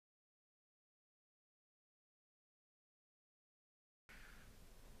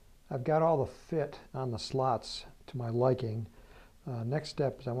I've got all the fit on the slots to my liking. Next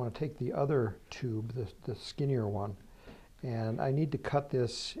step is I want to take the other tube, the skinnier one, and I need to cut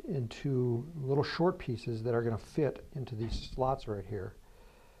this into little short pieces that are going to fit into these slots right here.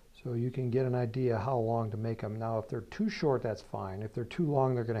 So you can get an idea how long to make them. Now if they're too short, that's fine. If they're too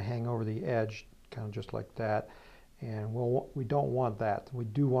long, they're going to hang over the edge, kind of just like that. And we don't want that. We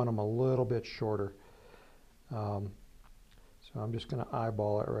do want them a little bit shorter. So I'm just going to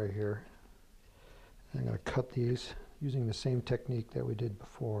eyeball it right here. I'm going to cut these using the same technique that we did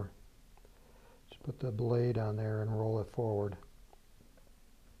before. Just put the blade on there and roll it forward.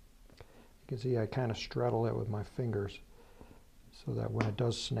 You can see I kind of straddle it with my fingers so that when it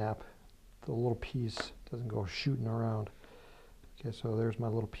does snap, the little piece doesn't go shooting around. Okay, so there's my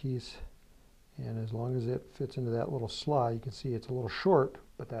little piece. And as long as it fits into that little slot, you can see it's a little short,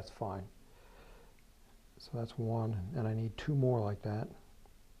 but that's fine. So that's one, and I need two more like that.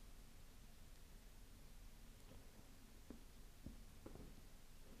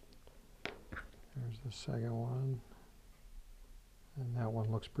 There's the second one. And that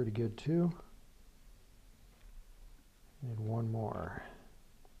one looks pretty good too. Need one more.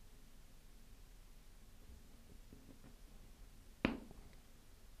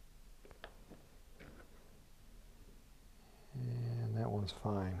 And that one's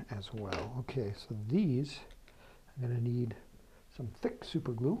fine as well. Okay, so these, I'm going to need some thick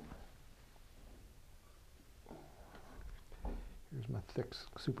super glue. Here's my thick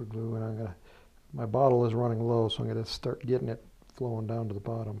super glue, and my bottle is running low, so I'm going to start getting it flowing down to the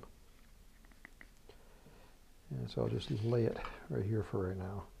bottom. And so I'll just lay it right here for right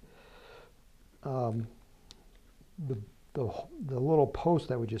now. The little post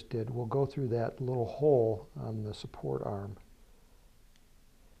that we just did will go through that little hole on the support arm.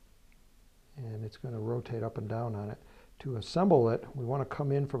 And it's going to rotate up and down on it. To assemble it, we want to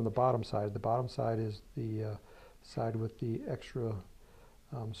come in from the bottom side. The bottom side is the side with the extra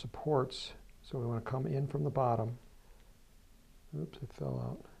supports. So we want to come in from the bottom. Oops, it fell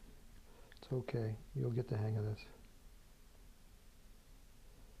out. It's okay. You'll get the hang of this.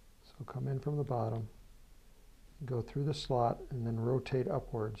 So come in from the bottom, go through the slot, and then rotate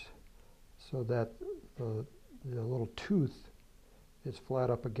upwards so that the little tooth is flat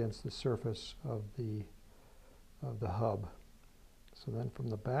up against the surface of the hub. So then from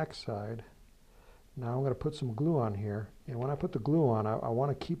the back side, now I'm going to put some glue on here. And when I put the glue on, I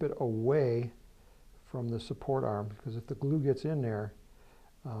want to keep it away from the support arm, because if the glue gets in there,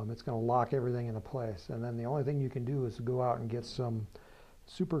 it's going to lock everything into place. And then the only thing you can do is go out and get some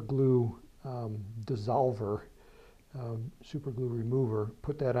super glue dissolver, super glue remover,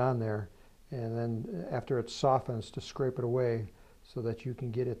 put that on there, and then after it softens, to scrape it away so that you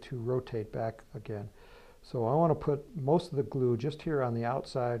can get it to rotate back again. So I want to put most of the glue just here on the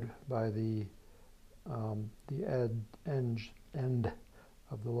outside by the end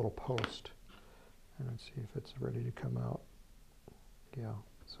of the little post. And let's see if it's ready to come out. Yeah,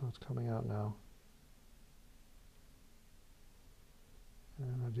 so it's coming out now.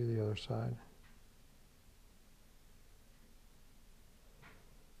 And I'll do the other side.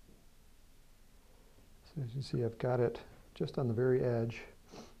 So as you see, I've got it just on the very edge.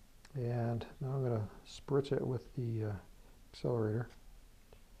 And now I'm going to spritz it with the accelerator.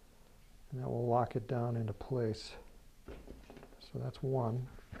 And that will lock it down into place. So that's one.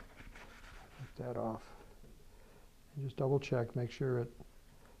 Take that off. And just double check, make sure it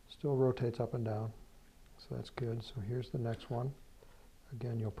still rotates up and down. So that's good. So here's the next one.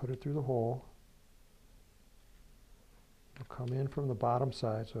 Again, you'll put it through the hole. You'll come in from the bottom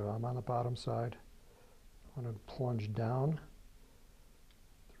side. So I'm on the bottom side. I want to plunge down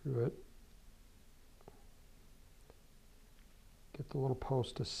through it. Get the little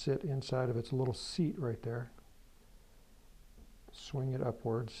post to sit inside of its little seat right there. Swing it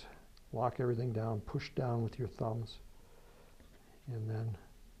upwards. Lock everything down. Push down with your thumbs. And then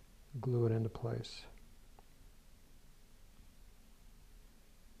glue it into place.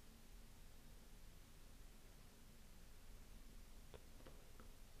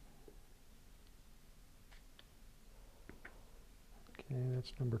 Okay,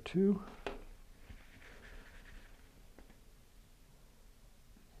 that's number two.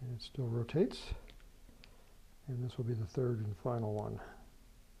 And it still rotates. And this will be the third and final one.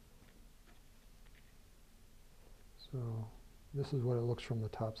 So this is what it looks from the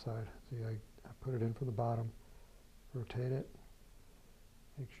top side. See, I put it in from the bottom, rotate it,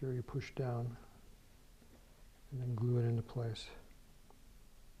 make sure you push down, and then glue it into place.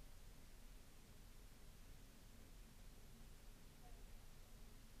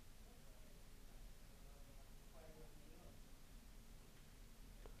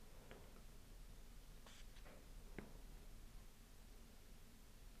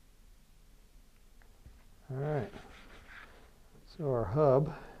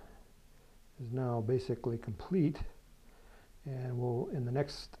 hub is now basically complete, and in the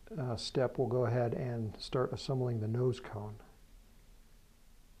next step we'll go ahead and start assembling the nose cone.